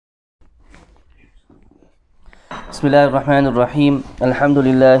بسم الله الرحمن الرحيم الحمد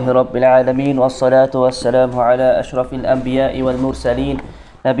لله رب العالمين والصلاة والسلام على أشرف الأنبياء والمرسلين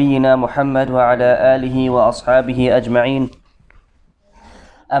نبينا محمد وعلى آله وأصحابه أجمعين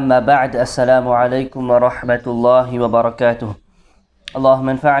أما بعد السلام عليكم ورحمة الله وبركاته اللهم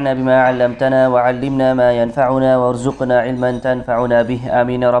انفعنا بما علمتنا وعلمنا ما ينفعنا وارزقنا علما تنفعنا به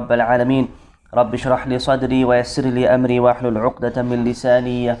آمين رب العالمين رب اشرح لي صدري ويسر لي أمري واحلل عقدة من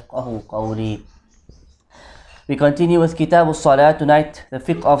لساني يفقه قولي. We continue with Kitab al-Salah tonight, the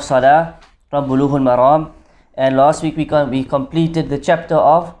fiqh of Salah from Bulugh al-Maram. And last week we completed the chapter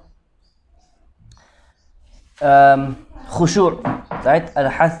of khushu', right?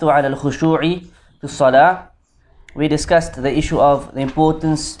 Al-hathu ala al-khushu'i to Salah. We discussed the issue of the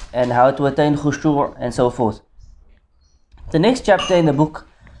importance and how to attain khushu' and so forth. The next chapter in the book,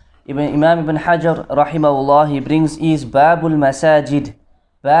 Imam Ibn Hajar rahimahullah, he brings is Babul Masajid.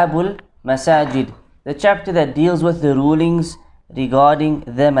 Babul Masajid. The chapter that deals with the rulings regarding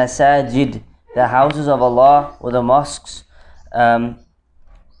the masajid, the houses of Allah or the mosques of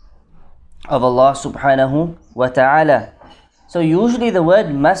Allah subhanahu wa ta'ala. So usually the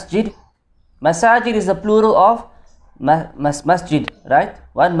word masjid, masajid is the plural of masjid, right?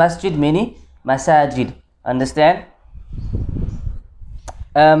 One masjid, many masajid. Understand?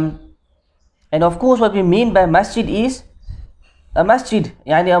 And of course what we mean by masjid is a masjid,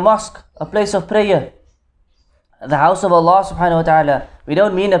 yani a mosque, a place of prayer, the house of Allah subhanahu wa ta'ala. We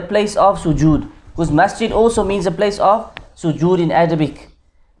don't mean a place of sujood, because masjid also means a place of sujood in Arabic,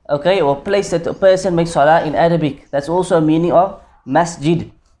 okay, or a place that a person makes salah in Arabic. That's also a meaning of masjid.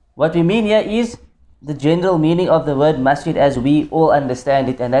 What we mean here is the general meaning of the word masjid as we all understand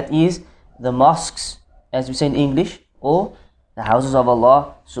it, and that is the mosques, as we say in English, or the houses of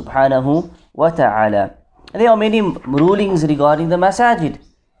Allah subhanahu wa ta'ala. And there are many rulings regarding the masajid.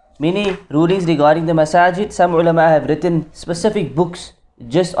 Many rulings regarding the masajid. Some ulama have written specific books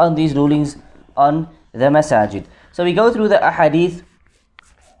just on these rulings on the masajid. So we go through the ahadith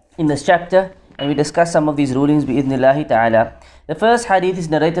in this chapter and we discuss some of these rulings bi'idhnillahi ta'ala. The first hadith is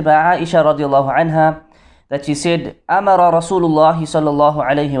narrated by Aisha radiallahu anha, that she said, Amara Rasulullah sallallahu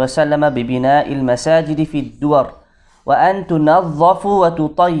alayhi wa sallam bibina'i al-masajid fi ad-duwar wa an tunadhafu wa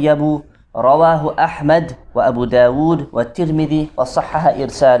tutayyabu. رواه أحمد وأبو داود والترمذي وصحح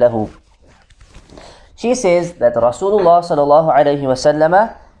إرساله. She says that Rasulullah sallallahu alayhi wa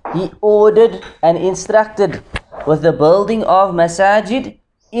sallam, he ordered and instructed with the building of masajid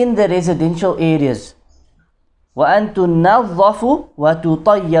in the residential areas. وأن تنظفوا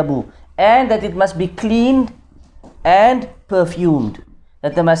وتطيبوا, and that it must be cleaned and perfumed.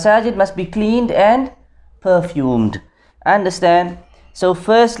 That the masajid must be cleaned and perfumed. Understand? So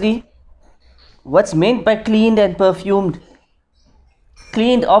firstly, what's meant by cleaned and perfumed?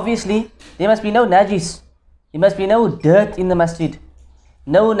 Cleaned, obviously, there must be no najis. There must be no dirt in the masjid.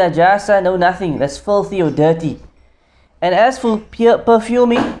 No najasa, no nothing that's filthy or dirty. And as for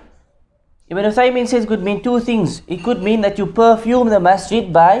perfuming, Ibn Uthaymin says it could mean two things. It could mean that you perfume the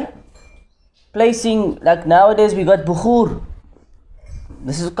masjid by placing, like nowadays we got bukhur.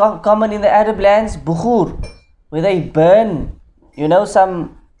 This is common in the Arab lands, bukhur, where they burn,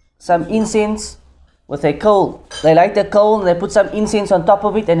 some incense with a coal. They light a coal and they put some incense on top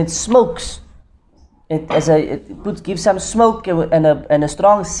of it and it smokes. It gives some smoke and a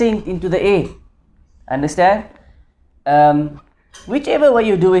strong scent into the air. Understand? Whichever way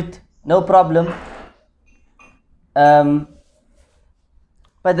you do it, no problem. But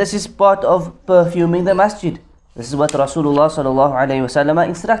this is part of perfuming the masjid. This is what Rasulullah sallallahu alayhi wa sallam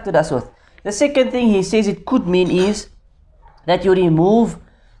instructed us with. The second thing he says it could mean is that you remove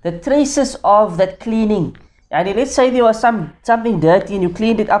the traces of that cleaning. And let's say there was something dirty and you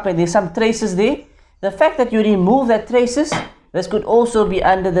cleaned it up and there's some traces there. The fact that you remove that traces, this could also be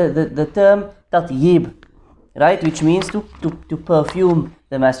under the term tatyib, right? Which means to perfume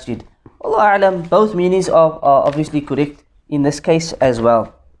the masjid. Allah A'lam, both meanings are obviously correct in this case as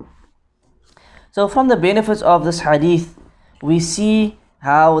well. So from the benefits of this hadith, we see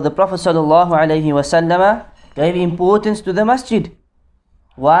how the Prophet sallallahu alaihi wasallam gave importance to the masjid.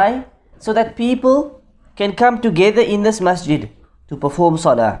 Why? So that people can come together in this masjid to perform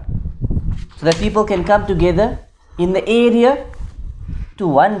salah. So that people can come together in the area to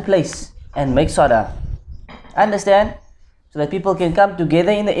one place and make salah. Understand? So that people can come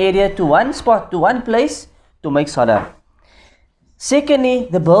together in the area to one spot, to one place to make salah. Secondly,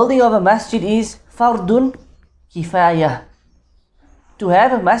 the building of a masjid is fardun kifayah. To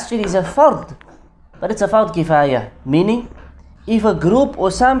have a masjid is a fard, but it's a fard kifayah, meaning if a group or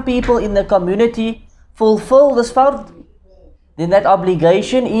some people in the community fulfill this fard, then that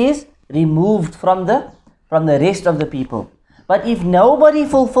obligation is removed from from the rest of the people. But if nobody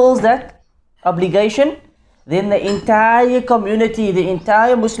fulfills that obligation, then the entire community, the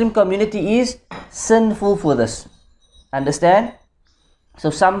entire Muslim community is sinful for this. Understand? So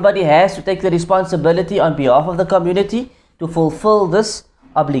somebody has to take the responsibility on behalf of the community to fulfill this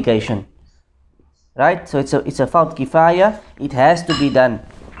obligation. Right? So it's a fard kifaya. It has to be done.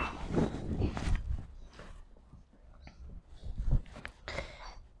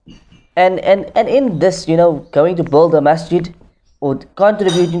 And in this, going to build a masjid or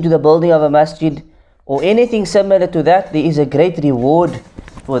contributing to the building of a masjid or anything similar to that, there is a great reward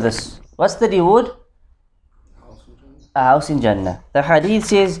for this. What's the reward? A house in Jannah. The hadith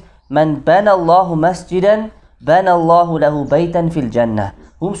says, Man bana Allahu masjidan, bana Allahu lahu baytan fil Jannah.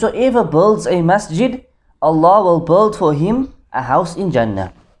 Whomsoever builds a masjid, Allah will build for him a house in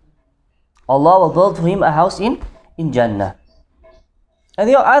Jannah. Allah will build for him a house in Jannah. And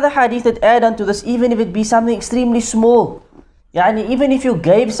there are other hadith that add on to this, even if it be something extremely small. Even if you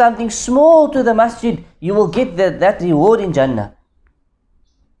gave something small to the masjid, you will get that reward in Jannah.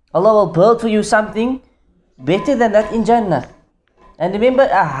 Allah will build for you something better than that in Jannah. And remember,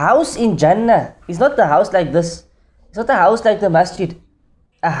 a house in Jannah is not the house like this. It's not a house like the masjid.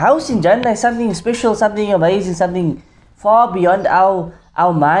 A house in Jannah is something special, something amazing, something far beyond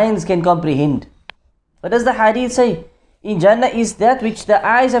our minds can comprehend. What does the hadith say? In Jannah is that which the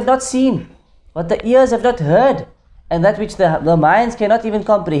eyes have not seen, what the ears have not heard, and that which the minds cannot even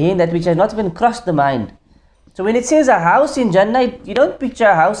comprehend, that which has not even crossed the mind. So when it says a house in Jannah, you don't picture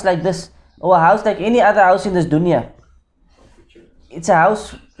a house like this, or a house like any other house in this dunya. It's a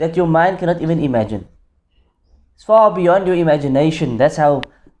house that your mind cannot even imagine. It's far beyond your imagination. That's how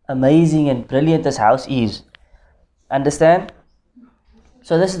amazing and brilliant this house is. Understand?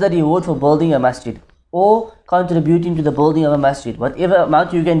 So this is the reward for building a masjid or contributing to the building of a masjid. Whatever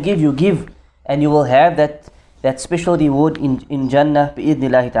amount you can give, you give, and you will have that special reward in Jannah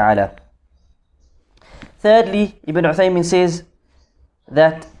bi'idhnillahi ta'ala. Thirdly, Ibn Uthaymin says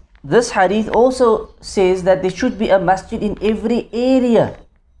that this hadith also says that there should be a masjid in every area.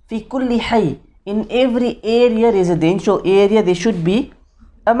 Fi kulli hay. In every area, residential area, there should be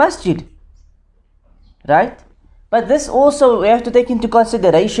a masjid. Right? But this also we have to take into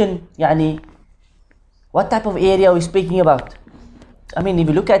consideration, what type of area are we speaking about? If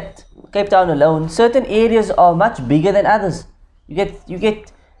you look at Cape Town alone, certain areas are much bigger than others. You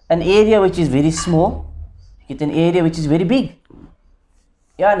get an area which is very small, you get an area which is very big.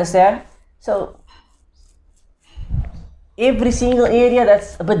 You understand? So every single area,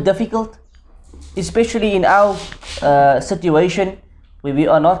 that's a bit difficult, especially in our situation where we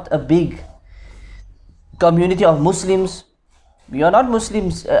are not a big community of Muslims. We are not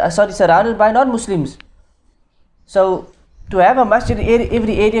Muslims, surrounded by non-Muslims. So to have a masjid in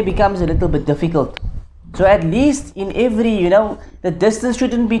every area becomes a little bit difficult. So at least in every, the distance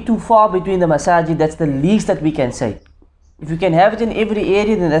shouldn't be too far between the masajid. That's the least that we can say. If you can have it in every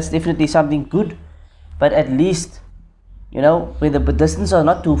area, then that's definitely something good. But at least, where the distance are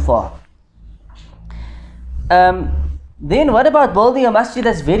not too far. Then what about building a masjid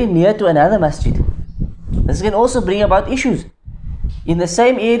that's very near to another masjid? This can also bring about issues. In the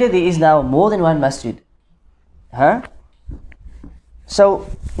same area, there is now more than one masjid. So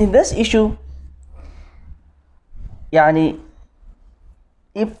in this issue,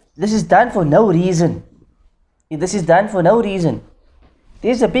 if this is done for no reason,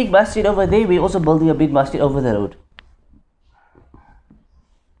 there's a big masjid over there, we're also building a big masjid over the road.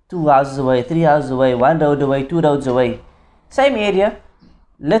 2 houses away, 3 houses away, 1 road away, 2 roads away. Same area,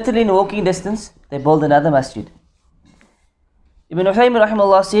 literally in walking distance, they build another masjid. Ibn Uthaymin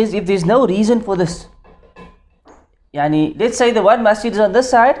rahimahullah says, if there's no reason for this, let's say the one masjid is on this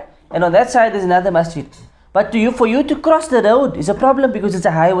side and on that side there's another masjid. But for you to cross the road is a problem because it's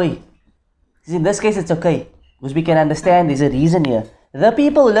a highway. In this case it's okay, because we can understand there's a reason here. The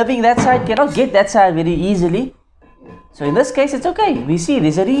people living that side cannot get that side very easily. So in this case it's okay, we see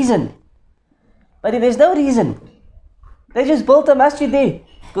there's a reason. But if there's no reason, they just built a masjid there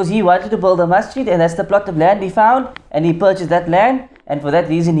because he wanted to build a masjid, and that's the plot of land he found, and he purchased that land, and for that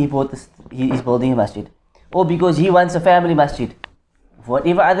reason he's building a masjid. Or because he wants a family masjid, for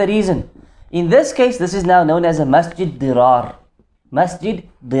whatever other reason. In this case, this is now known as a masjid dirar. Masjid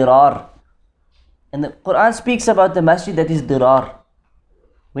dirar. And the Quran speaks about the masjid that is dirar.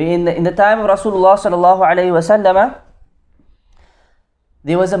 Where in the time of Rasulullah sallallahu alayhi wasallam,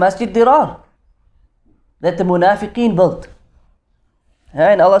 there was a masjid dirar that the munafiqeen built.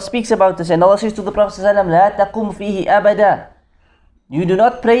 And Allah speaks about this, and Allah says to the Prophet sallallahu alayhi wasallam, La taqum fihi abada. You do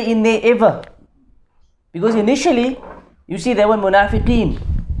not pray in there ever. Because initially, you see, there were munafiqeen.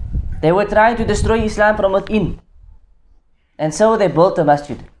 They were trying to destroy Islam from within. And so they built a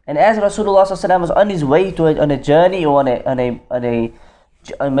masjid. And as Rasulullah ﷺ was on his way on a journey or maybe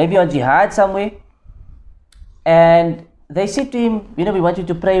on jihad somewhere, and they said to him, we want you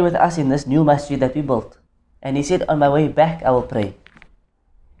to pray with us in this new masjid that we built. And he said, on my way back I will pray.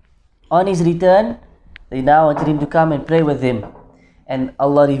 On his return, they now wanted him to come and pray with them. And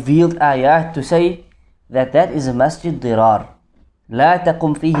Allah revealed ayat to say that is a masjid dirar. La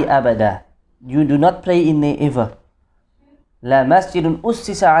taqum fihi abada. You do not pray in there ever. La masjidun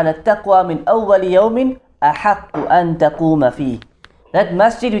ussisa ala taqwa min awwali yawmin ahaqqu an taquma fihi. That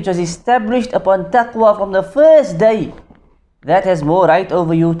masjid which was established upon taqwa from the first day, that has more right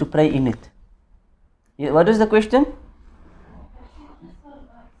over you to pray in it. What is the question?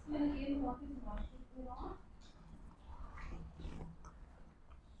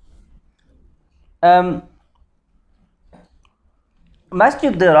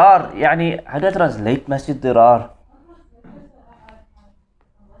 Masjid dirar, how do I translate Masjid dirar?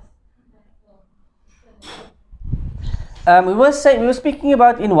 We were speaking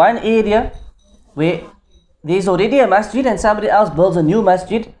about in one area where there is already a masjid and somebody else builds a new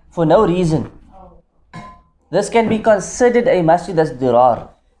masjid for no reason. This can be considered a masjid as dirar.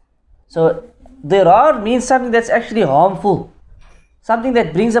 So dirar means something that's actually harmful, something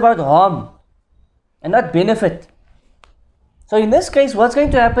that brings about harm and not benefit. So in this case, what's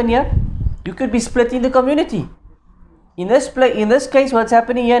going to happen here? You could be splitting the community. In this case, what's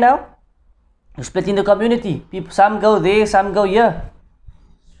happening here now? You're splitting the community. Some go there, some go here.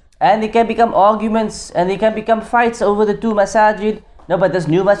 And there can become arguments and there can become fights over the two masajid. No, but this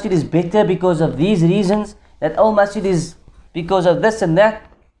new masjid is better because of these reasons. That old masjid is because of this and that.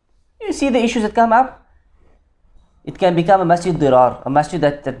 You see the issues that come up? It can become a masjid dirar, a masjid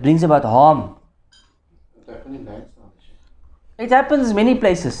that brings about harm. It happens in Dance now. It happens in many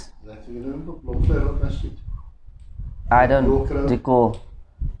places. You remember Blomvlei Road Masjid? I don't recall.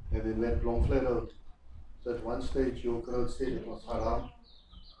 And then went Blomvlei Road. So at one stage York Road said it was haram.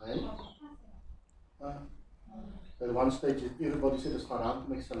 Right? At one stage everybody said it's haram to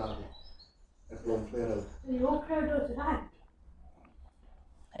make salah at Blomvlei Road. York Road was right.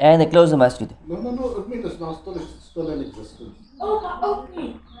 And they closed the masjid. No, I mean it's now still in existence. Oh, my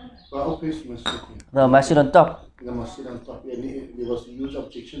opening. The masjid on top. The masjid on top. Yeah, there was a huge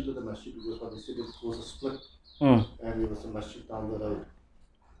objection to the masjid because what they said it was a split. And there was a masjid down the road.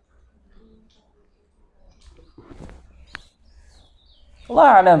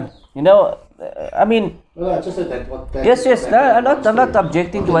 Allah alam. I mean. No, I just said that. Yes. No, I'm not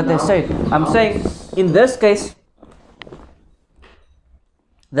objecting to what they said. I'm saying in this case,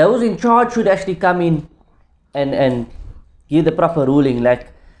 those in charge should actually come in and give the proper ruling.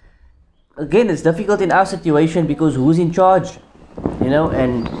 Like, again, it's difficult in our situation because who's in charge?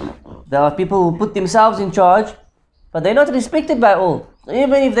 And there are people who put themselves in charge, but they're not respected by all. So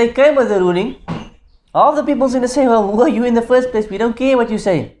even if they came with a ruling, all the people's going to say, well, who are you in the first place? We don't care what you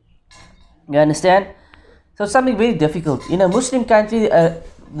say. You understand? So it's something very difficult. In a Muslim country,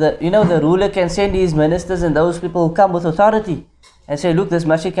 the ruler can send his ministers and those people who come with authority and say, look, this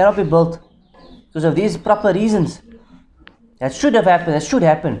masjid cannot be built because of these proper reasons. That should have happened, that should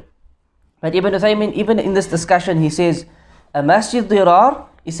happen. But Ibn Uthaymin, even in this discussion, he says, a masjid dirar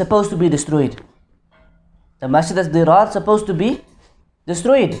is supposed to be destroyed. The masjid that's dirar is supposed to be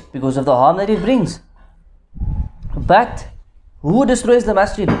destroyed because of the harm that it brings. But who destroys the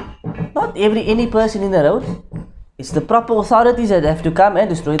masjid? Not any person in the road. It's the proper authorities that have to come and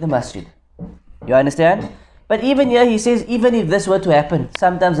destroy the masjid. You understand? But even here he says, even if this were to happen,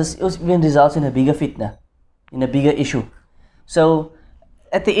 sometimes this even results in a bigger fitna, in a bigger issue. So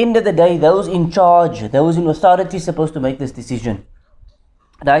at the end of the day, those in charge, those in authority are supposed to make this decision.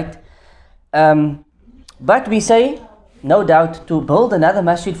 Right? But we say, no doubt, to build another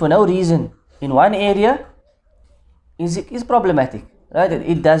masjid for no reason in one area is problematic. Right?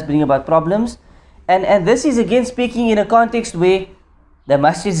 It does bring about problems. And this is again speaking in a context where the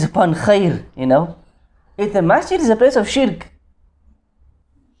masjid is upon khair, If the masjid is a place of shirk,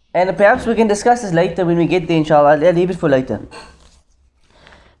 and perhaps we can discuss this later when we get there, inshallah. I'll leave it for later.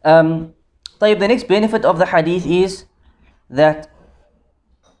 The next benefit of the hadith is that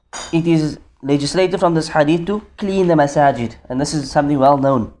it is legislated from this hadith to clean the masajid, and this is something well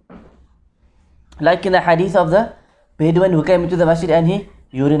known. Like in the hadith of the Bedouin who came into the masjid and he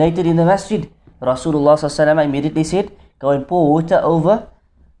urinated in the masjid. Rasulullah ﷺ immediately said, go and pour water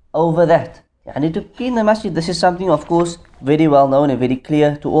over that. I need to clean the masjid. This is something, of course, very well known and very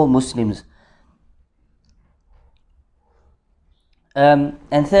clear to all Muslims. And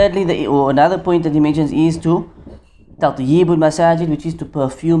thirdly, another point that he mentions is to tatyibul masajid, which is to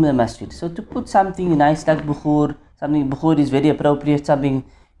perfume the masjid. So to put something nice like bukhur, something bukhur is very appropriate, something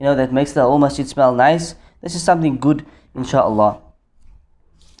that makes the whole masjid smell nice. This is something good, inshallah.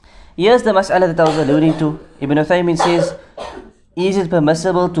 Here's the mas'ala that I was alluding to. Ibn Uthaymin says, is it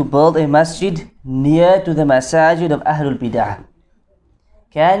permissible to build a masjid near to the masajid of Ahlul Bid'ah?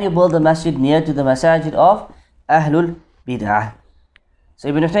 Can you build a masjid near to the masajid of Ahlul Bid'ah? So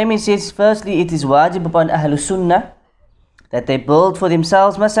Ibn Uthaymin says, firstly, it is wajib upon Ahlul Sunnah that they build for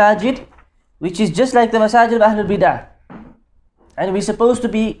themselves masajid, which is just like the masajid of Ahlul Bid'ah. And we're supposed to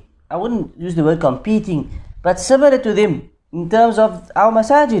be, I wouldn't use the word competing, but similar to them in terms of our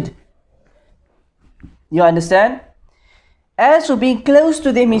masajid. You understand? As for being close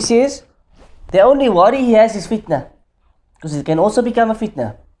to them, he says, the only worry he has is fitna. Because it can also become a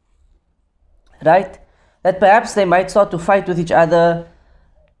fitna. Right? That perhaps they might start to fight with each other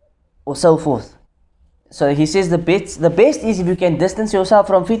or so forth. So he says the best is if you can distance yourself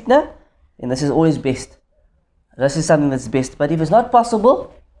from fitna, then this is always best. This is something that's best. But if it's not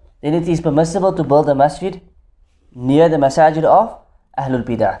possible, then it is permissible to build a masjid near the masajid of Ahlul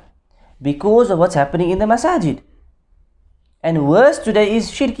Bid'ah, because of what's happening in the masajid. And worse today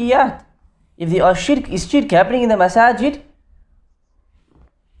is shirkiyat. If there are shirk happening in the masajid,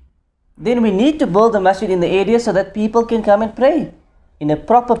 then we need to build a masjid in the area so that people can come and pray in a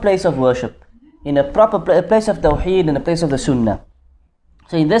proper place of worship, in a proper place of tawheed, in a place of the sunnah.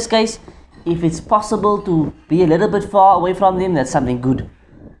 So in this case, if it's possible to be a little bit far away from them, that's something good.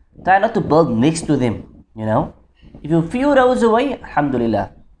 Try not to build next to them, If you're a few rows away,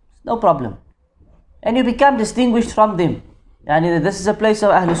 alhamdulillah, no problem. And you become distinguished from them. And this is a place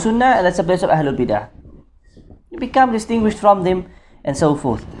of Ahlul Sunnah and that's a place of Ahlul Bid'ah. You become distinguished from them and so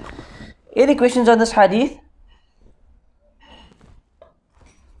forth. Any questions on this hadith?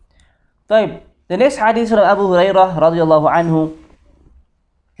 The next hadith from Abu Hurairah radiallahu anhu,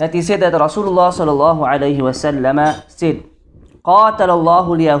 that he said that Rasulullah sallallahu alayhi wa sallam said, قاتل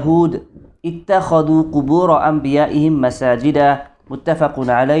الله اليهود اتخذوا قبور أنبيائهم مساجدا متفق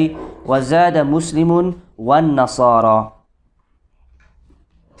عليه وزاد مسلم والنصارى.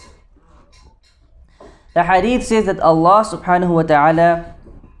 The hadith says that Allah subhanahu wa ta'ala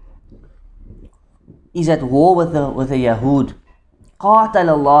is at war with the Yahud. قاتل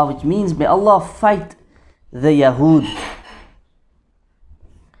Allah, which means may Allah fight the Yahud,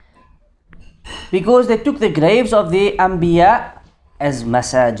 because they took the graves of the Anbiya as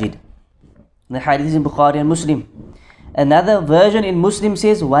masajid. The hadith is in Bukhari and Muslim. Another version in Muslim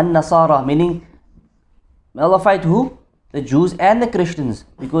says one Nasara, meaning may Allah fight who? The Jews and the Christians,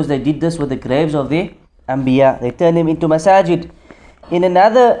 because they did this with the graves of the Anbiya. They turned them into masajid. In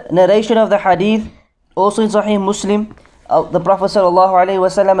another narration of the hadith, also in Sahih Muslim, the Prophet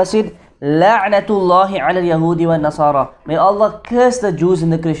ﷺ said, La'natullahi ala al-Yahudi wa nasara. May Allah curse the Jews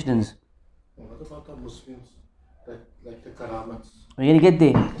and the Christians. What about the Muslims, like the Karamats? We're going to get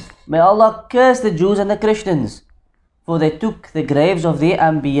there. May Allah curse the Jews and the Christians, for they took the graves of the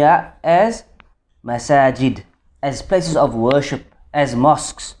Anbiya as masajid, as places of worship, as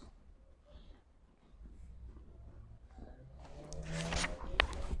mosques.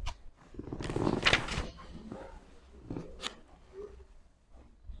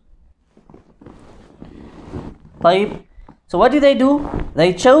 So what did they do?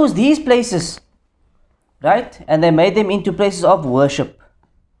 They chose these places, right? And they made them into places of worship.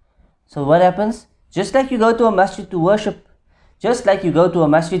 So what happens? Just like you go to a masjid to worship, just like you go to a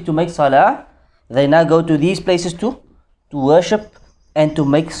masjid to make salah, they now go to these places to worship and to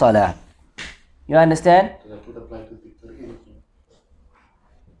make salah. You understand? That would apply to anything.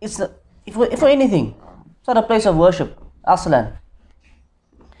 It's for anything. It's not a place of worship, aslan.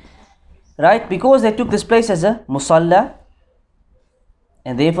 Right? Because they took this place as a musalla,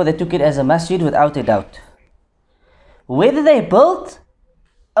 and therefore they took it as a masjid without a doubt. Whether they built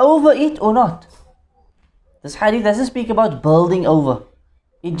over it or not, this hadith doesn't speak about building over.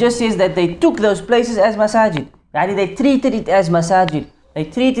 It just says that they took those places as masajid. Yani they treated it as masajid. They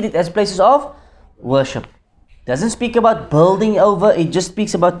treated it as places of worship. Doesn't speak about building over, it just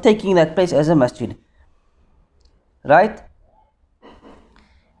speaks about taking that place as a masjid. Right?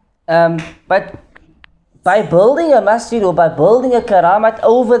 But by building a masjid or by building a karamat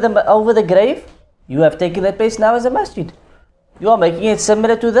over the grave, you have taken that place now as a masjid. You are making it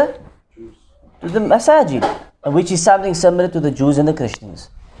similar to the masajid, which is something similar to the Jews and the Christians.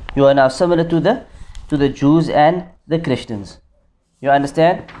 You are now similar to the Jews and the Christians. You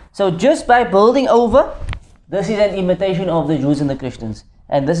understand? So just by building over, this is an imitation of the Jews and the Christians,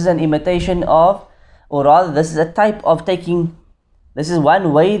 and this is an imitation of, or rather, this is a type of taking This is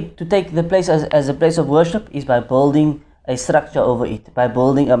one way to take the place as a place of worship, is by building a structure over it, by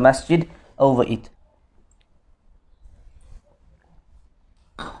building a masjid over it.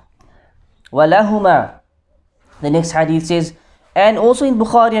 وَلَهُمَا. The next hadith says, and also in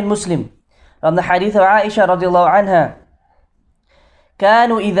Bukhari and Muslim, from the hadith of Aisha radiallahu anha,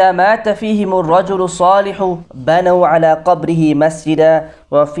 كانوا إذا مات فيهم الرجل الصالح بنوا على قبره مسجدا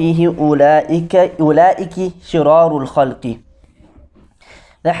وفيه أولئك شرار الخلق.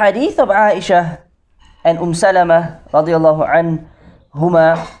 The hadith of Aisha and Salama radiallahu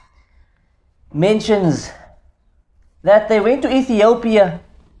anhuma mentions that they went to Ethiopia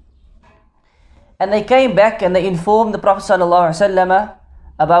and they came back and they informed the Prophet sallallahu alaihi wasallam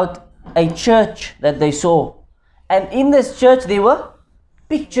about a church that they saw. And in this church there were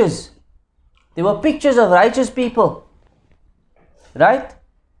pictures. There were pictures of righteous people. Right?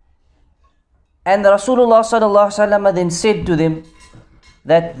 And Rasulullah sallallahu alaihi wasallam then said to them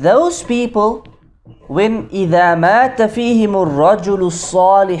that those people, when إِذَا مَاتَ فِيهِمُ الرَّجُلُ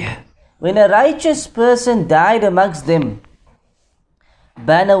الصَّالِحِ, when a righteous person died amongst them,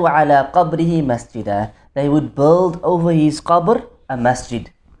 بَنَوْا عَلَى قَبْرِهِ مَسْجِدًا, they would build over his qabr a masjid.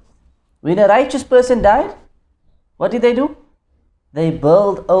 When a righteous person died, what did they do? They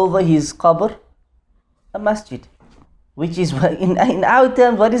build over his qabr a masjid, which is in our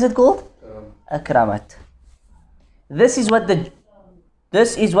terms, what is it called? A karamat. This is what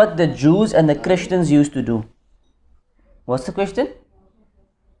the Jews and the Christians used to do. What's the question?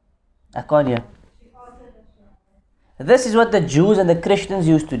 I can't hear. This is what the Jews and the Christians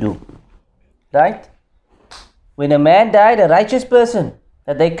used to do. Right? When a man died, a righteous person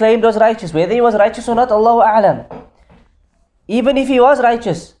that they claimed was righteous, whether he was righteous or not, Allahu A'lam. Even if he was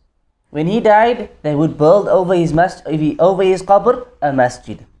righteous, when he died, they would build over his qabr a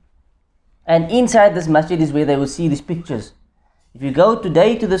masjid. And inside this masjid is where they would see these pictures. If you go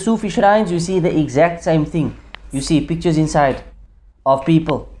today to the Sufi shrines, you see the exact same thing. You see pictures inside of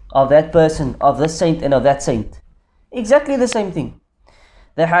people, of that person, of this saint and of that saint. Exactly the same thing.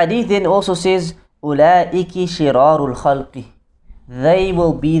 The hadith then also says, أُولَئِكِ شِرَارُ الْخَلْقِ, they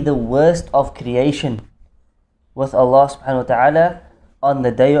will be the worst of creation with Allah subhanahu wa ta'ala on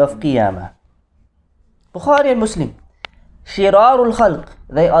the day of Qiyamah. Bukhari and Muslim. Shirarul khalq,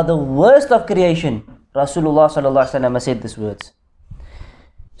 they are the worst of creation. Rasulullah sallallahu alaihi wasallam said these words.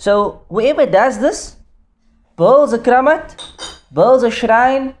 So whoever does this, builds a kramat, builds a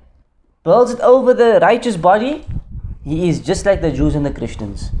shrine, builds it over the righteous body, he is just like the Jews and the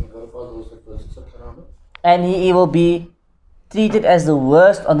Christians. And he will be treated as the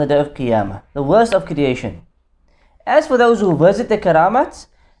worst on the day of Qiyamah, the worst of creation. As for those who visit the karamats,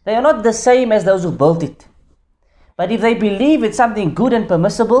 they are not the same as those who built it. But if they believe it's something good and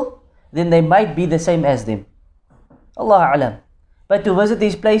permissible, then they might be the same as them. Allah A'lam. But to visit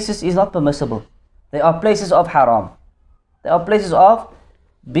these places is not permissible. They are places of haram. They are places of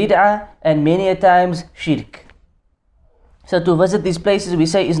bid'ah and many a times shirk. So to visit these places, we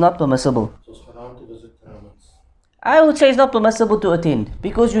say is not permissible. So it's haram to visit karamats. I would say it's not permissible to attend,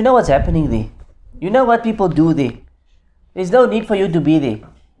 because you know what's happening there. You know what people do there. There's no need for you to be there.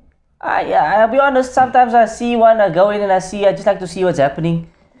 I'll be honest, sometimes I see one, I go in and I just like to see what's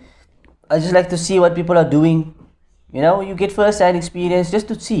happening. I just like to see what people are doing. You know, you get first-hand experience just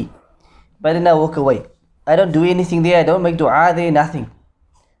to see. But then I walk away. I don't do anything there, I don't make dua there, nothing.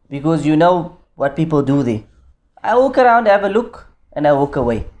 Because you know what people do there. I walk around, have a look, and I walk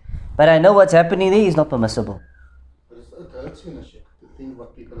away. But I know what's happening there is not permissible. But it hurts you, Sheikh, to think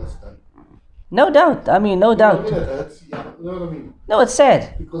what people have done. No doubt, no doubt. You know what I mean? It hurts, yeah. You know what I mean? No, it's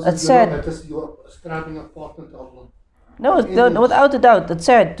sad. Because It's sad. You're striving a partner to Allah. No, without a doubt, it's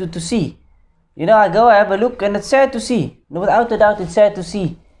sad to see. You know, I go, I have a look, and it's sad to see. No, without a doubt, it's sad to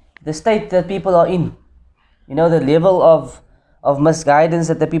see the state that people are in. You know, the level of misguidance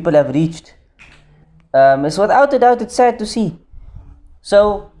that the people have reached. So without a doubt, it's sad to see.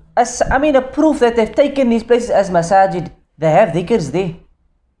 So, a proof that they've taken these places as masajid, they have dhikrs there.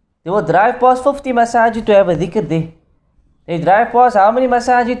 They will drive past 50 masajid to have a dhikr there. They drive past how many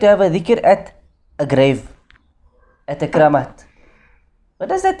masajid to have a dhikr at a grave, at a kramat. What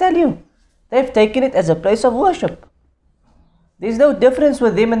does that tell you? They've taken it as a place of worship. There's no difference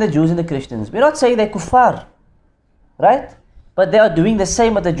with them and the Jews and the Christians. We're not saying they're kuffar, right? But they are doing the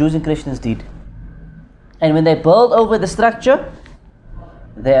same what the Jews and Christians did. And when they build over the structure,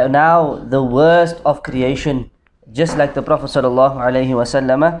 they are now the worst of creation, just like the Prophet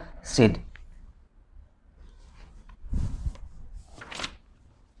ﷺ said.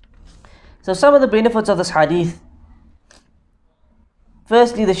 So some of the benefits of this hadith.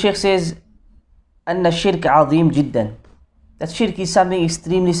 Firstly, the Shaykh says, أن الشرك عظيم جدا. that shirk is something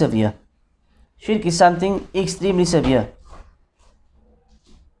extremely severe. Shirk is something extremely severe.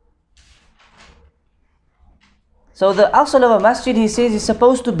 So the asl of a masjid, he says, is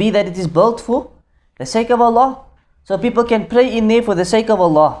supposed to be that it is built for the sake of Allah. So people can pray in there for the sake of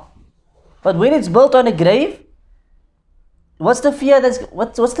Allah. But when it's built on a grave, what's the fear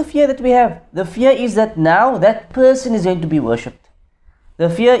that we have? The fear is that now that person is going to be worshipped. The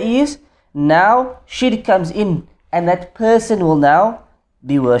fear is now shirk comes in and that person will now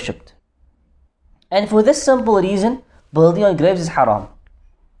be worshipped. And for this simple reason, building on graves is haram.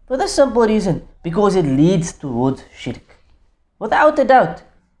 For this simple reason, because it leads towards shirk. Without a doubt,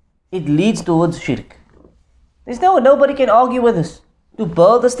 it leads towards shirk. Nobody can argue with this. To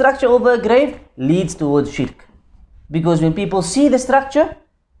build a structure over a grave leads towards shirk. Because when people see the structure,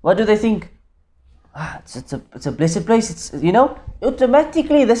 what do they think? It's a blessed place. It's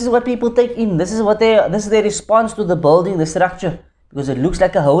automatically this is what people take in. This is their response to the building, the structure, because it looks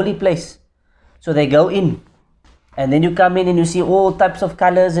like a holy place. So they go in, and then you come in and you see all types of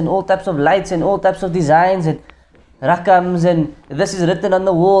colors and all types of lights and all types of designs and rakams and this is written on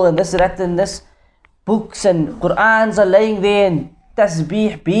the wall and this written, this books and Qur'ans are laying there and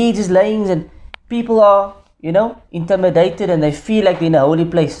tasbih, beads is laying, and people are intimidated and they feel like they're in a holy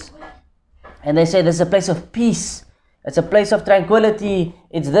place. And they say this is a place of peace, it's a place of tranquility,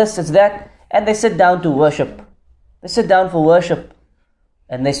 it's this, it's that, and they sit down to worship. They sit down for worship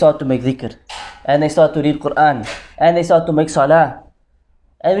and they start to make dhikr and they start to read Quran and they start to make salah.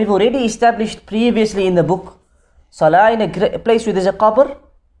 And we've already established previously in the book, salah in a place where there's a qabr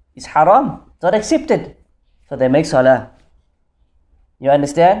is haram, it's not accepted. So they make salah. You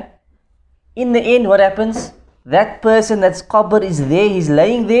understand? In the end, what happens? That person that's qabr is there, he's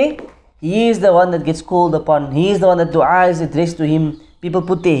laying there, he is the one that gets called upon, he is the one that dua is addressed to him. People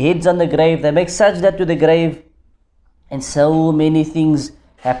put their heads on the grave, they make sajda to the grave, and so many things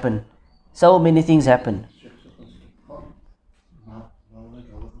happen. So many things happen.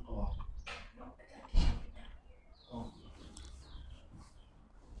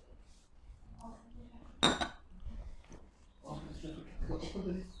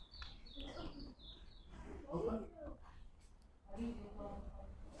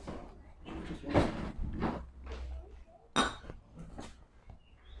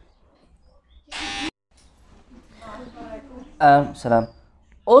 Salam.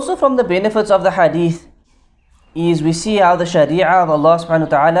 Also from the benefits of the hadith is we see how the sharia of Allah subhanahu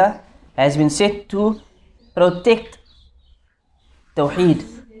wa ta'ala has been set to protect tawheed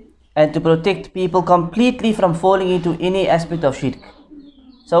and to protect people completely from falling into any aspect of shirk.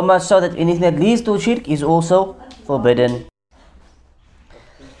 So much so that anything that leads to shirk is also forbidden.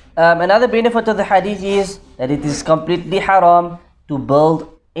 Another benefit of the hadith is that it is completely haram to build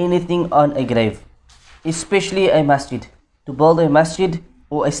anything on a grave, especially a masjid. To build a masjid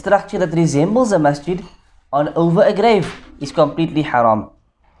or a structure that resembles a masjid over a grave is completely haram.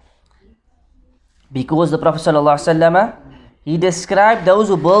 Because the Prophet ﷺ, he described those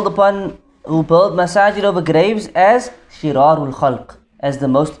who build masajid over graves as shirarul khalq, as the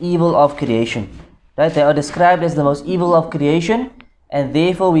most evil of creation. Right? They are described as the most evil of creation, and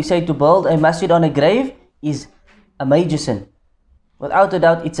therefore we say to build a masjid on a grave is a major sin. Without a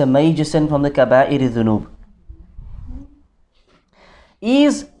doubt, it's a major sin from the kaba'ir dhunub.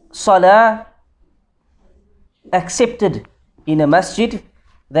 Is salah accepted in a masjid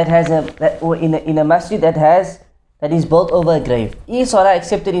that is built over a grave? Is salah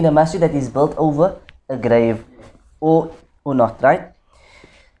accepted in a masjid that is built over a grave or not, right?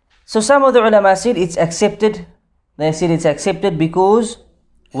 So some of the ulama said it's accepted. They said it's accepted because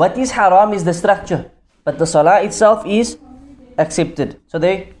what is haram is the structure, but the salah itself is accepted. So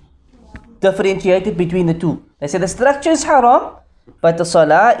they differentiated between the two. They said the structure is haram, but the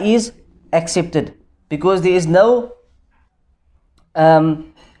salah is accepted, because there is no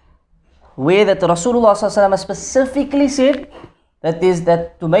way that Rasulullah ﷺ specifically said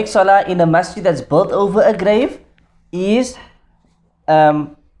that to make salah in a masjid that's built over a grave is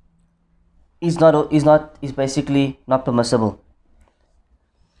basically not permissible.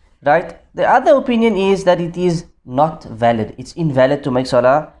 Right? The other opinion is that it is not valid. It's invalid to make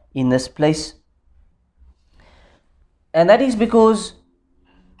salah in this place. And that is because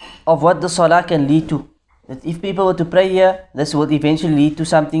of what the salah can lead to. That if people were to pray here, this will eventually lead to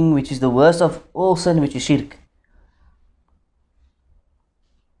something which is the worst of all sin, which is shirk.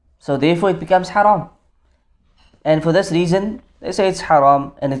 So therefore it becomes haram. And for this reason, they say it's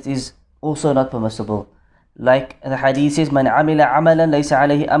haram and it is also not permissible. Like the hadith says, Man amila amalan laysa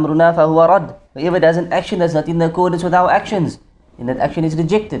alayhi amruna fahuwa rad. Whoever does an action that's not in accordance with our actions, and that action is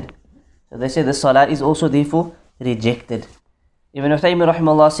rejected. So they say the salah is also therefore rejected. Ibn Taymiyyah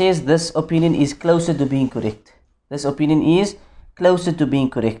rahimahullah says this opinion is closer to being correct. This opinion is closer to being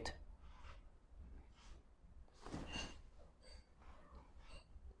correct.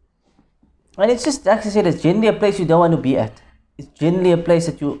 And it's just, like I said, it's generally a place you don't want to be at. It's generally a place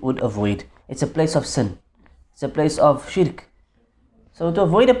that you would avoid. It's a place of sin. It's a place of shirk. So to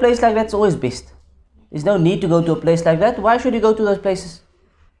avoid a place like that's always best. There's no need to go to a place like that. Why should you go to those places?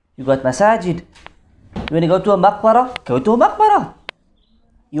 You got masajid. You want to go to a maqbara? Go to a maqbara.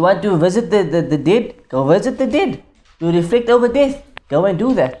 You want to visit the dead? Go visit the dead. You reflect over death? Go and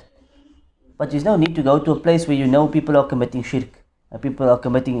do that. But there's no need to go to a place where you know people are committing shirk. And people are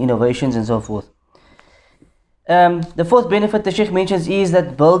committing innovations and so forth. The fourth benefit the Sheikh mentions is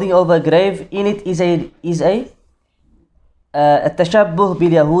that building over a grave in it is a tashabbuh bil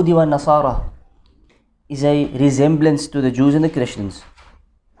Yahudi wa Nasara, is a resemblance to the Jews and the Christians.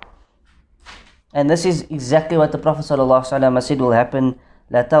 And this is exactly what the Prophet ﷺ said will happen.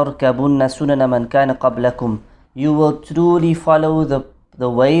 La tarkabunna sunana man kana qablakum. You will truly follow the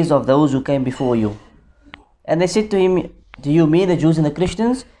ways of those who came before you. And they said to him, do you mean the Jews and the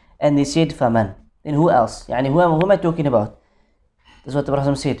Christians? And they said, faman. Then who else? Yani who am I talking about? That's what the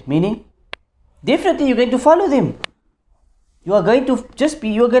Prophet said. Meaning, definitely you're going to follow them. You are going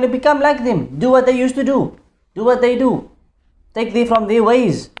to become like them. Do what they used to do. Do what they do. Take them from their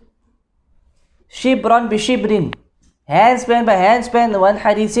ways. Shibran bi shibrin. Handspan by handspan, the one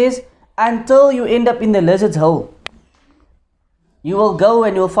hadith says, until you end up in the lizard's hole. You will go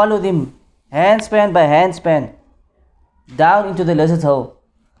and you will follow them. Handspan by handspan. Down into the lizard's hole.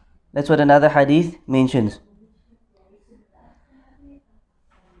 That's what another hadith mentions.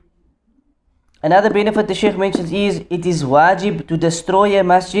 Another benefit the Shaykh mentions is it is wajib to destroy a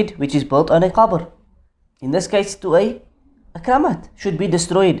masjid which is built on a qabr. In this case, to a kramat should be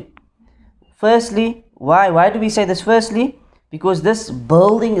destroyed. Firstly, why do we say this? Firstly, because this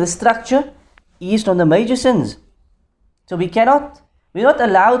building, the structure is from the major sins. So we're not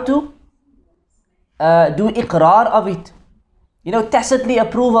allowed to do iqrar of it. Tacitly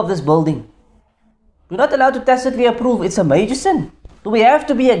approve of this building. We're not allowed to tacitly approve. It's a major sin. So we have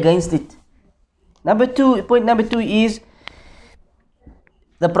to be against it. Point number two is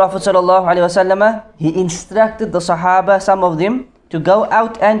the Prophet ﷺ, he instructed the Sahaba, some of them, to go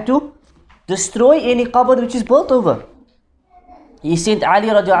out and to destroy any qabr which is built over. He sent Ali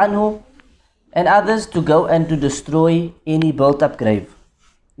radiallahu anhu and others to go and to destroy any built up grave.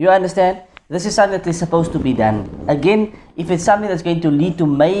 You understand? This is something that is supposed to be done. Again, if it's something that's going to lead to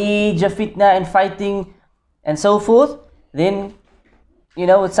major fitna and fighting and so forth, then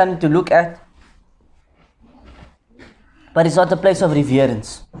it's something to look at. But it's not a place of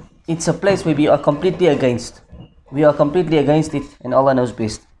reverence. It's a place where we are completely against. We are completely against it, and Allah knows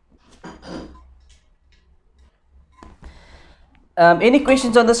best. Any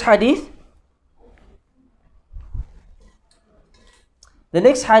questions on this hadith? The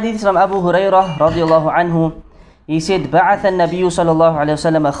next hadith is from Abu Hurairah radiallahu anhu. He said, بعث النبي صلى الله عليه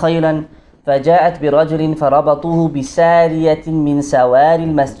وسلم خيلا فجاءت برجل فربطوه بسارية من سوار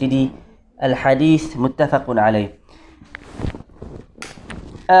المسجد. الحديث متفق عليه.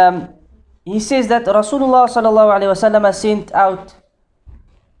 He says that Rasulullah sallallahu alaihi wasallam sent out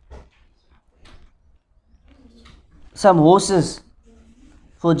some horses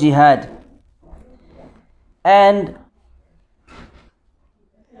for jihad, and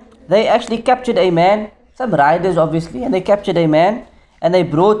they actually captured a man, some riders obviously, and they captured a man and they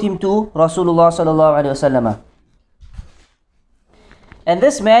brought him to Rasulullah sallallahu alaihi wasallam. And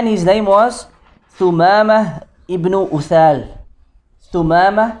this man, his name was Thumamah ibn Uthal.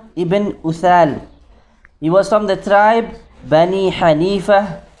 Thumamah ibn Uthal. He was from the tribe Bani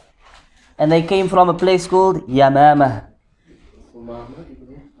Hanifa, and they came from a place called Yamamah.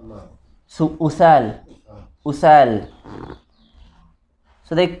 Uthal.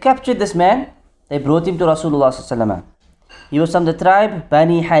 So they captured this man, they brought him to Rasulullah sallallahu alaihi wasallam. He was from the tribe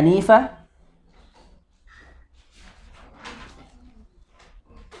Bani Hanifa.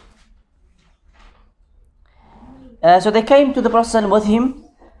 So they came to the Prophet with him,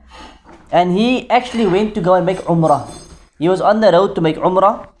 and he actually went to go and make Umrah. He was on the road to make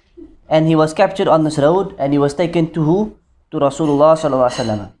Umrah, and he was captured on this road, and he was taken to who? To Rasulullah sallallahu alaihi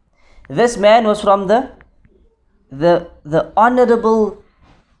wasallam. This man was from the honorable,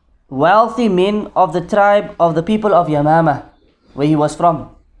 wealthy men of the tribe of the people of Yamamah, where he was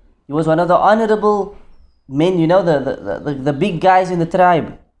from. He was one of the honorable men, the big guys in the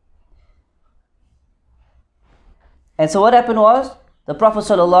tribe. And so what happened was, the Prophet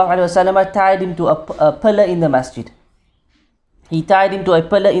ﷺ tied him to a pillar in the masjid. He tied him to a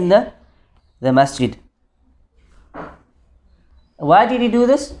pillar in the masjid. Why did he do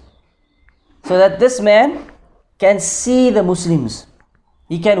this? So that this man can see the Muslims.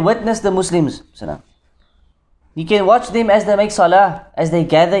 He can witness the Muslims. He can watch them as they make salah, as they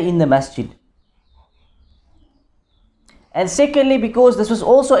gather in the masjid. And secondly, because this was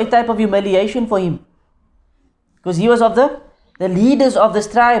also a type of humiliation for him. Because he was of the leaders of this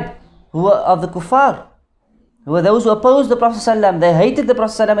tribe, who were of the kuffar, who were those who opposed the Prophet ﷺ. They hated the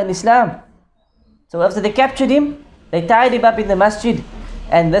Prophet ﷺ and Islam. So after they captured him, they tied him up in the masjid.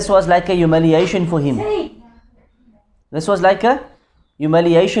 And this was like a humiliation for him. This was like a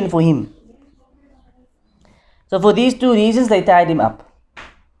humiliation for him. So for these two reasons, they tied him up.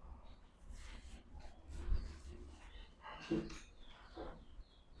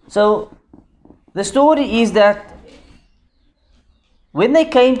 So the story is that when they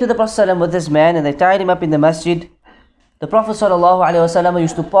came to the Prophet ﷺ with this man and they tied him up in the masjid, the Prophet ﷺ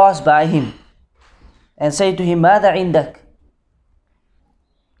used to pass by him and say to him, ماذا عندك?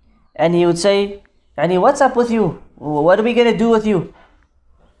 And he would say, what's up with you? What are we going to do with you?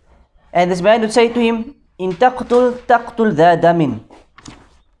 And this man would say to him, إن تقتل ذا دم.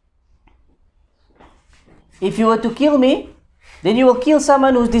 If you were to kill me, then you will kill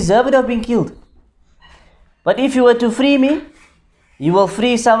someone who's deserved of being killed. But if you were to free me, you will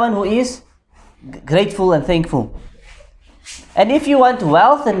free someone who is grateful and thankful. And if you want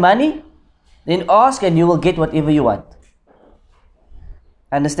wealth and money, then ask and you will get whatever you want.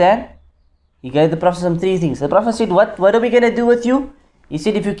 Understand? He gave the Prophet some three things. The Prophet said, what are we going to do with you? He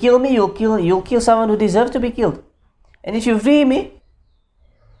said, if you kill me, you'll kill someone who deserves to be killed. And if you free me,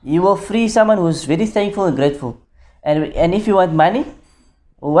 you will free someone who is very thankful and grateful. And if you want money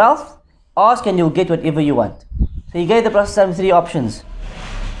or wealth, ask and you'll get whatever you want. So he gave the Prophet three options.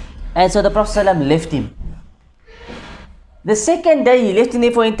 And so the Prophet left him. The second day, he left him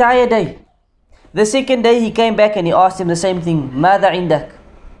there for an entire day. The second day, he came back and he asked him the same thing. ماذا عندك?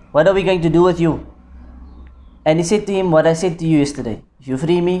 What are we going to do with you? And he said to him, what I said to you yesterday. If you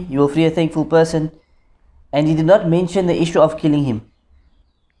free me, you will free a thankful person. And he did not mention the issue of killing him.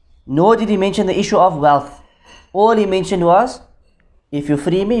 Nor did he mention the issue of wealth. All he mentioned was, if you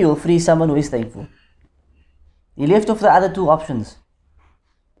free me, you will free someone who is thankful. He left off the other two options.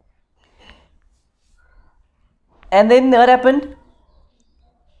 And then what happened?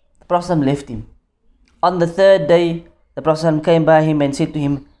 The Prophet left him. On the third day, the Prophet came by him and said to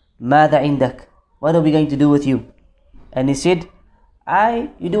him, ماذا عندك? What are we going to do with you? And he said,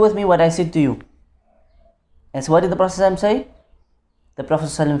 you do with me what I said to you. And so what did the Prophet say? The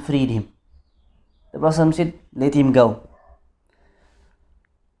Prophet freed him. The Prophet said, let him go.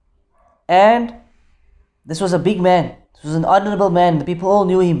 And this was a big man. This was an honorable man. The people all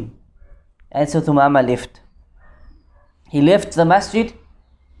knew him. And so Thumama left. He left the masjid.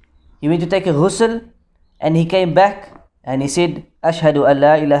 He went to take a ghusl. And he came back. And he said, Ashhadu an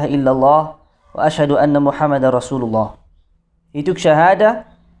la ilaha illallah wa ashhadu anna Muhammadan Rasulullah. He took shahada.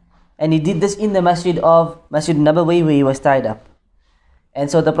 And he did this in the masjid of Masjid Nabawi where he was tied up.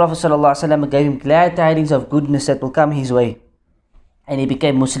 And so the Prophet ﷺ gave him glad tidings of goodness that will come his way. And he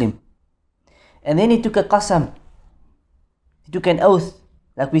became Muslim. And then he took a qasam. He took an oath.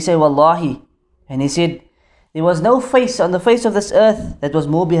 Like we say, Wallahi. And he said, there was no face on the face of this earth that was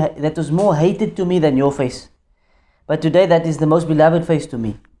more hated to me than your face. But today that is the most beloved face to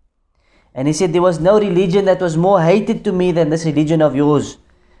me. And he said, there was no religion that was more hated to me than this religion of yours.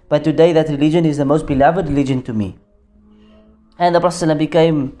 But today that religion is the most beloved religion to me. And the Prophet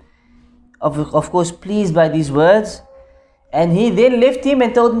became, of course, pleased by these words. And he then left him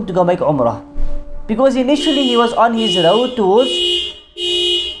and told him to go make Umrah. Because initially he was on his road towards,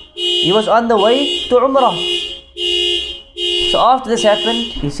 he was on the way to Umrah. So after this happened,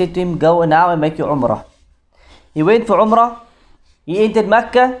 he said to him, go now and make your Umrah. He went for Umrah. He entered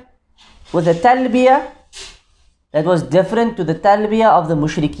Mecca with a talbiyah that was different to the talbiyah of the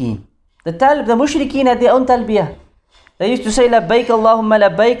mushrikeen. The mushrikeen had their own talbiyah. They used to say, Labbaik Allahumma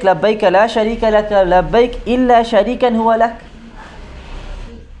labbaik, labbaik la sharika laka, labbaik illa sharikan huwa lak.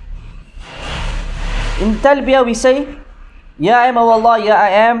 In talbiyah we say, Ya I am, O Allah, Ya I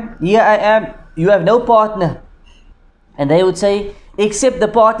am, Ya I am, you have no partner. And they would say, except the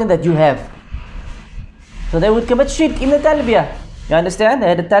partner that you have. So they would commit shirk in the talbiyah. You understand? They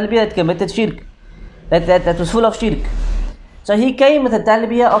had a talbiyah that committed shirk. That was full of shirk. So he came with a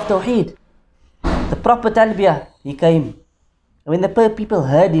talbiyah of tawheed. The proper talbiyah, he came. And when the people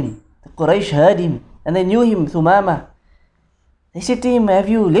heard him, the Quraysh heard him, and they knew him, Thumama, they said to him, have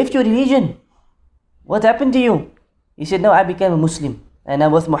you left your religion? What happened to you? He said, no, I became a Muslim. And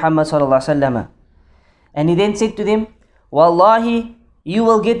I'm with Muhammad sallallahu alaihi wasallam. And he then said to them, Wallahi, you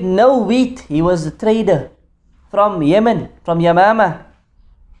will get no wheat. He was a trader. from Yemen, from Yamama,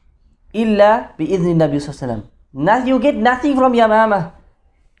 illa bi'idhni Nabi sallallahu alaihi wasallam. You get nothing from Yamama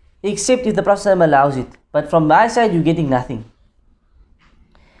except if the Prophet allows it. But from my side, you're getting nothing.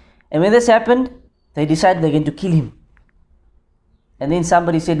 And when this happened, they decided they're going to kill him. And then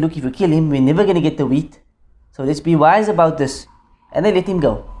somebody said, look, if you kill him, we're never going to get the wheat. So let's be wise about this. And they let him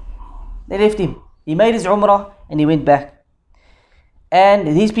go. They left him. He made his umrah and he went back. And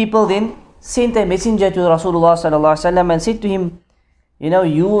these people then sent a messenger to Rasulullah sallallahu alaihi wasallam and said to him, you know,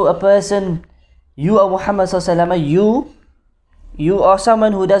 you a person, you are Muhammad sallallahu alaihi wasallam, you are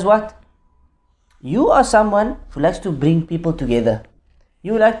someone who does what? You are someone who likes to bring people together.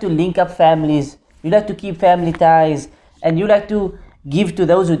 You like to link up families. You like to keep family ties. And you like to give to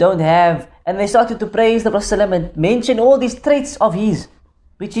those who don't have. And they started to praise the Prophet ﷺ and mention all these traits of his,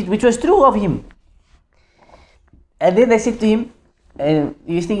 which was true of him. And then they said to him,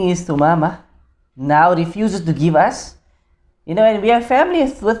 you think is Thumama now refuses to give us, you know, and we have family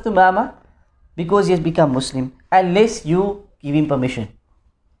with Thumama because he has become Muslim, unless you give him permission.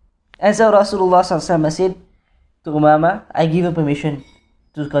 And so Rasulullah ﷺ said to Umama, I give you permission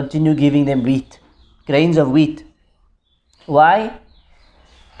to continue giving them wheat, grains of wheat. Why?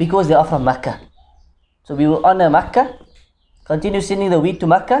 Because they are from Makkah. So we will honor Makkah, continue sending the wheat to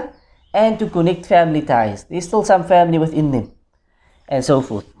Makkah, and to connect family ties. There's still some family within them, and so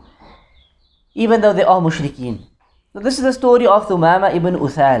forth, even though they are mushrikeen. So this is the story of Thumama ibn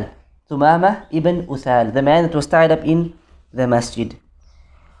Uthal. Thumama ibn Uthal, the man that was tied up in the masjid.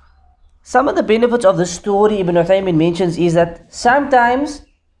 Some of the benefits of the story Ibn Uthaymin mentions is that sometimes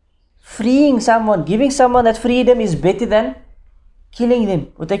freeing someone, giving someone that freedom is better than killing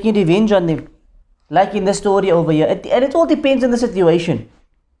them or taking revenge on them. Like in the story over here. And it all depends on the situation.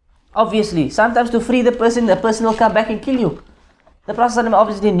 Obviously, sometimes to free the person will come back and kill you. The Prophet ﷺ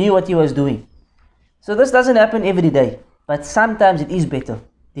obviously knew what he was doing. So this doesn't happen every day. But sometimes it is better.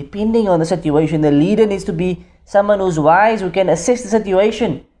 Depending on the situation, the leader needs to be someone who's wise, who can assess the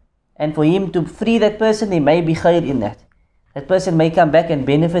situation. And for him to free that person, there may be khair in that. That person may come back and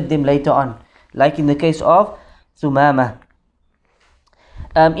benefit them later on. Like in the case of Thumama.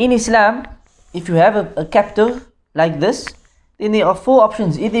 In Islam, if you have a captive like this, then there are 4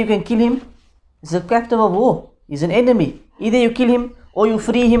 options. Either you can kill him, he's a captive of war, he's an enemy. Either you kill him, or you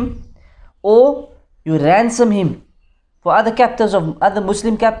free him, or you ransom him for other captives of other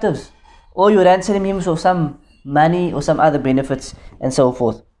Muslim captives, or you ransom him for some money or some other benefits, and so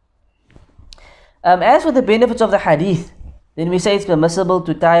forth. As for the benefits of the hadith, then we say it's permissible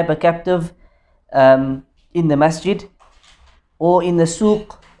to tie up a captive in the masjid, or in the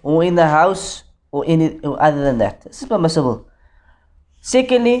souk, or in the house, or other than that. This is permissible.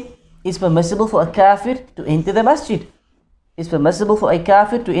 Secondly, it's permissible for a kafir to enter the masjid. It's permissible for a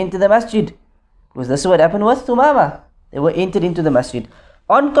kafir to enter the masjid. Because this is what happened with Thumama. They were entered into the masjid.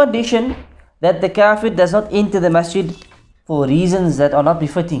 On condition that the kafir does not enter the masjid for reasons that are not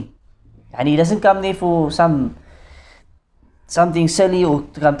befitting. And he doesn't come there for something silly, or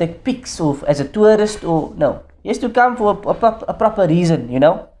to come take pics, or as a tourist, or no. He has to come for a proper reason, you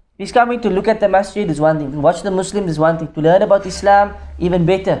know. He's coming to look at the masjid is one thing, to watch the Muslims is one thing, to learn about Islam even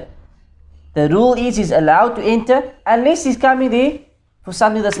better. The rule is he's allowed to enter unless he's coming there for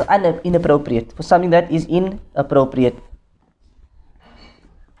something that's inappropriate, for something that is inappropriate.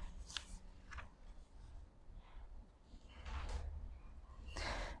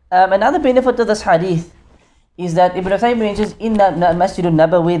 Another benefit of this hadith is that Ibn Uthaymin mentions in the Masjid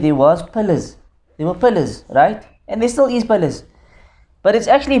al-Nabawi there was pillars. There were pillars, right? And there still is pillars. But it's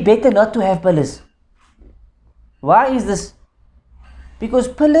actually better not to have pillars. Why is this? Because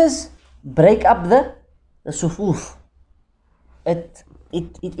pillars break up the sufuf. It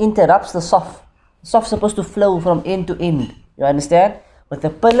interrupts the saf. The saf is supposed to flow from end to end. You understand? With the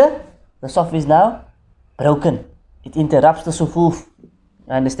pillar, the saf is now broken. It interrupts the sufuf.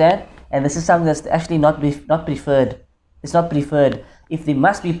 You understand? And this is something that's actually not preferred. It's not preferred. If there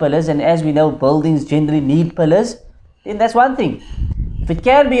must be pillars, and as we know, buildings generally need pillars, then that's one thing. If it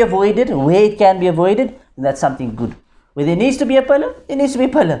can be avoided, where it can be avoided, then that's something good. Where there needs to be a pillar, there needs to be a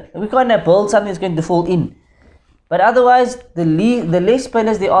pillar. We can't build something that's going to fall in. But otherwise, the less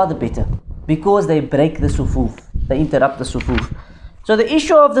pillars there are, the better. Because they break the sufuf. They interrupt the sufuf. So the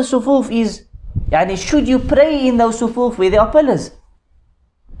issue of the sufuf is, should you pray in those sufuf where there are pillars?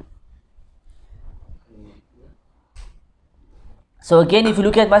 So again, if you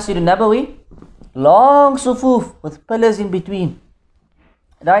look at Masjid al-Nabawi, long sufuf with pillars in between,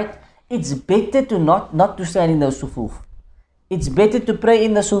 right? It's better to not to stand in those sufuf. It's better to pray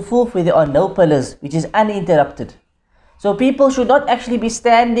in the sufuf where there are no pillars, which is uninterrupted. So people should not actually be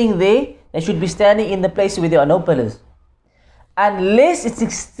standing there they should be standing in the place where there are no pillars. Unless it's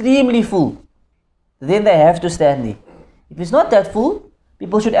extremely full, then they have to stand there. If it's not that full,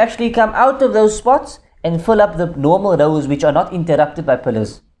 people should actually come out of those spots and fill up the normal rows which are not interrupted by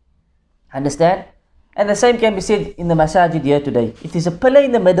pillars. Understand? And the same can be said in the masajid here today. If there's a pillar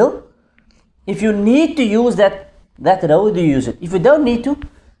in the middle, if you need to use that row, do you use it? If you don't need to,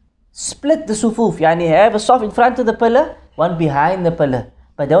 split the sufuf. Yani have a saf in front of the pillar, one behind the pillar.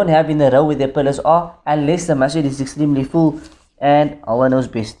 But don't have in the row where the pillars are, unless the masjid is extremely full, and Allah knows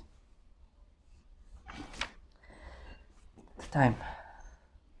best. Time.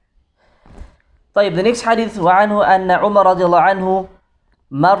 طيب, the next hadith, وعنه أن عمر رضي الله عنه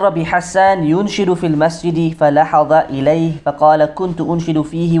مر بحسان ينشد في المسجد فلحظ إليه فقال كنت أنشد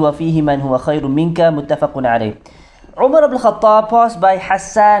فيه وفيه من هو خير منك متفق عليه. Umar ibn Khattab passed by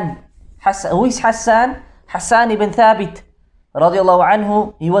Hassan. Who is Hassan? Hassan ibn Thabit رضي الله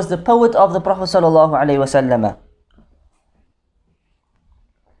عنه. He was the poet of the Prophet صلى الله عليه وسلم.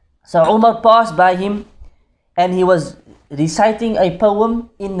 So Umar passed by him and he was reciting a poem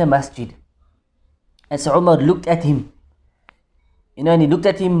in the masjid. And so Umar looked at him. And he looked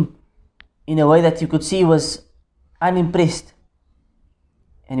at him in a way that you could see he was unimpressed.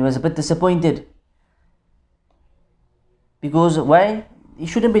 And he was a bit disappointed. Because why? He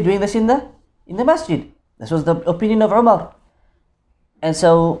shouldn't be doing this in the masjid. This was the opinion of Umar. And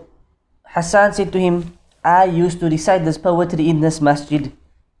so Hassan said to him, I used to recite this poetry in this masjid.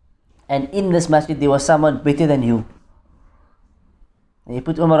 And in this masjid there was someone better than you. And he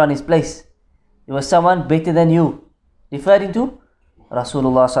put Umar on his place. There was someone better than you. Referring to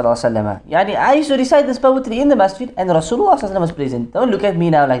Rasulullah sallallahu alaihi wasallam. Yani I used to recite this poetry in the masjid and Rasulullah sallallahu alaihi wasallam was present. Don't look at me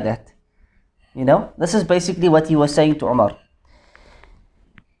now like that. This is basically what he was saying to Umar.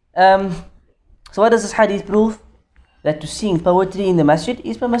 So what does this hadith prove? That to sing poetry in the masjid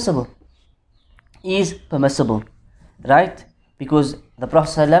is permissible. Right? Because the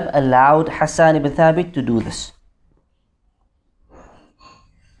Prophet ﷺ allowed Hassan ibn Thabit to do this.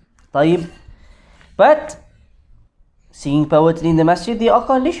 طيب. But singing poetry in the masjid, there are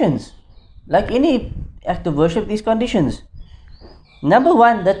conditions. Like any act of worship, these conditions. Number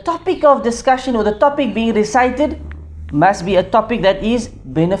one, the topic of discussion or the topic being recited must be a topic that is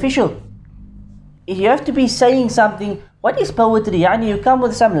beneficial. If you have to be saying something, what is poetry? Yani you come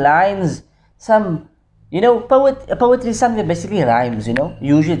with some lines, poetry is something that basically rhymes,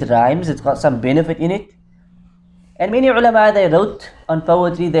 Usually it rhymes, it's got some benefit in it. And many ulama, they wrote on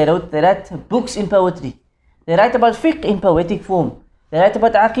poetry, they write books in poetry. They write about fiqh in poetic form. They write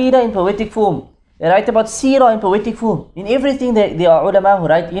about aqidah in poetic form. They write about seerah in poetic form. In everything, there are ulama who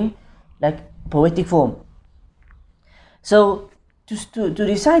write in poetic form. So, to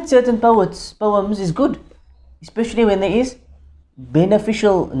recite certain poems is good, especially when there is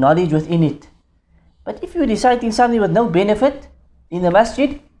beneficial knowledge within it. But if you're reciting something with no benefit in the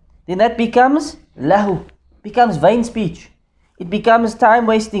masjid, then that becomes lahu, becomes vain speech. It becomes time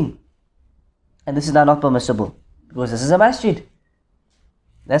wasting. And this is now not permissible, because this is a masjid.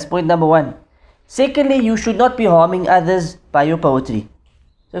 That's point number one. Secondly, you should not be harming others by your poetry.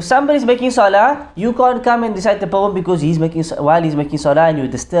 So if somebody is making salah, you can't come and recite the poem because while he's making salah and you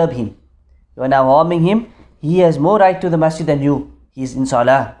disturb him. You are now harming him. He has more right to the masjid than you. He is in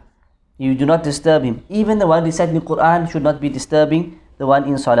salah. You do not disturb him. Even the one reciting the Quran should not be disturbing the one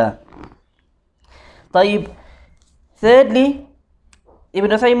in salah. طيب. Thirdly,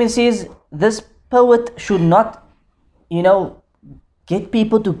 Ibn Uthaymin says this poet should not, get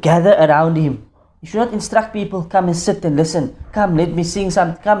people to gather around him. You should not instruct people, come and sit and listen. Come, let me sing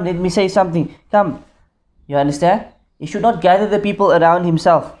something. Come, let me say something. Come. You understand? He should not gather the people around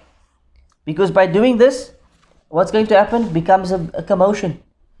himself. Because by doing this, what's going to happen? Becomes a commotion.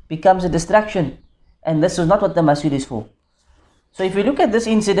 Becomes a distraction. And this is not what the masjid is for. So if you look at this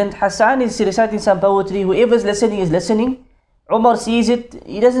incident, Hassan is reciting some poetry. Whoever is listening. Umar sees it.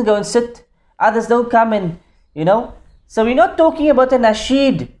 He doesn't go and sit. Others don't come and, So we're not talking about a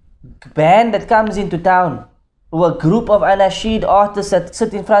nasheed band that comes into town, or a group of anasheed artists that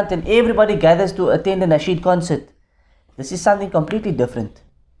sit in front and everybody gathers to attend a nasheed concert. This is something completely different.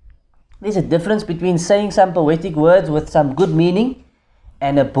 There's a difference between saying some poetic words with some good meaning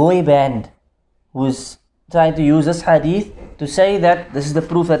and a boy band who's trying to use this hadith to say that this is the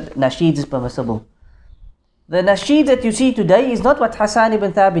proof that nasheed is permissible. The nasheed that you see today is not what Hassan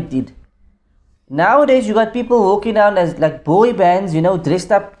ibn Thabit did. Nowadays you got people walking around as like boy bands,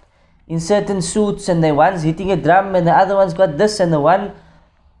 dressed up in certain suits, and the one's hitting a drum and the other one's got this, and the one,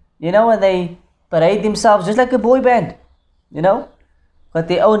 and they parade themselves just like a boy band, got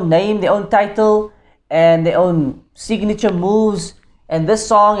their own name, their own title, and their own signature moves, and this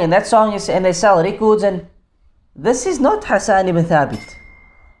song and that song is, and they sell records, and this is not Hassan ibn Thabit.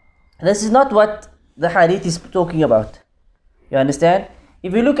 This is not what the hadith is talking about. You understand?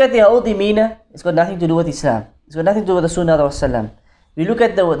 If you look at their whole demeanor, it's got nothing to do with Islam. It's got nothing to do with the Sunnah of the Prophet. If you look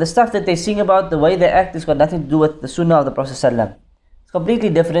at the stuff that they sing about, the way they act, it's got nothing to do with the Sunnah of the Prophet. It's completely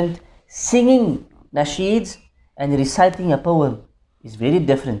different. Singing nasheeds and reciting a poem is very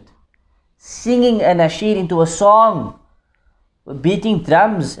different. Singing a nasheed into a song, beating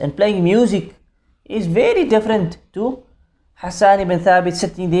drums and playing music is very different to Hassan ibn Thabit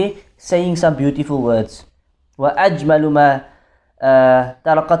sitting there saying some beautiful words. وَأَجْمَلُ مَا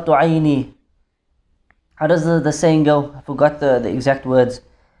تَرَقَتُ عَيْنِي. How does the saying go? I forgot the exact words.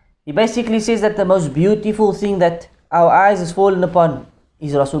 He basically says that the most beautiful thing that our eyes has fallen upon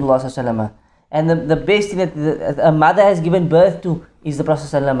is Rasulullah sallallahu alaihi wasallam. And the best thing that a mother has given birth to is the Prophet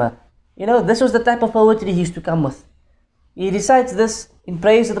sallallahu alaihi wasallam. You know, this was the type of poetry he used to come with. He recites this in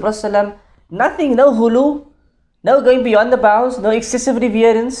praise of the Prophet sallallahu alaihi wasallam. Nothing, no hulu, no going beyond the bounds, no excessive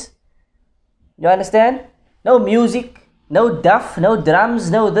reverence. You understand? No music, no duff, no drums,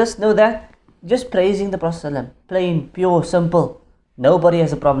 no this, no that. Just praising the Prophet ﷺ. Plain, pure, simple. Nobody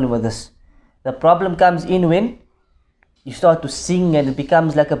has a problem with this. The problem comes in when you start to sing and it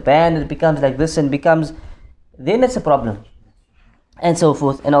becomes like a band, and it becomes like this and becomes, then it's a problem. And so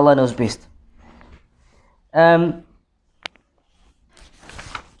forth. And Allah knows best.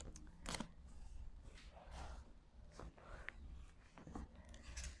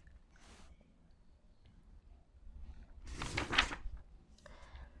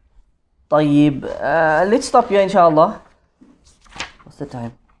 طيب, let's stop here inshallah. What's the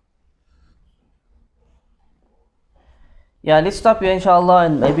time? Yeah, let's stop here inshallah,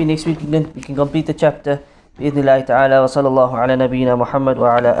 and maybe next week we can complete the chapter. بإذن الله تعالى وصلى الله على نبينا محمد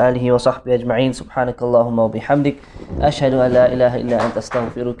وعلى آله وصحبه أجمعين. سبحانك اللهم وبحمدك أشهد أن لا إله إلا أنت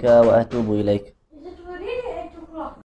أستغفرك وأتوب إليك.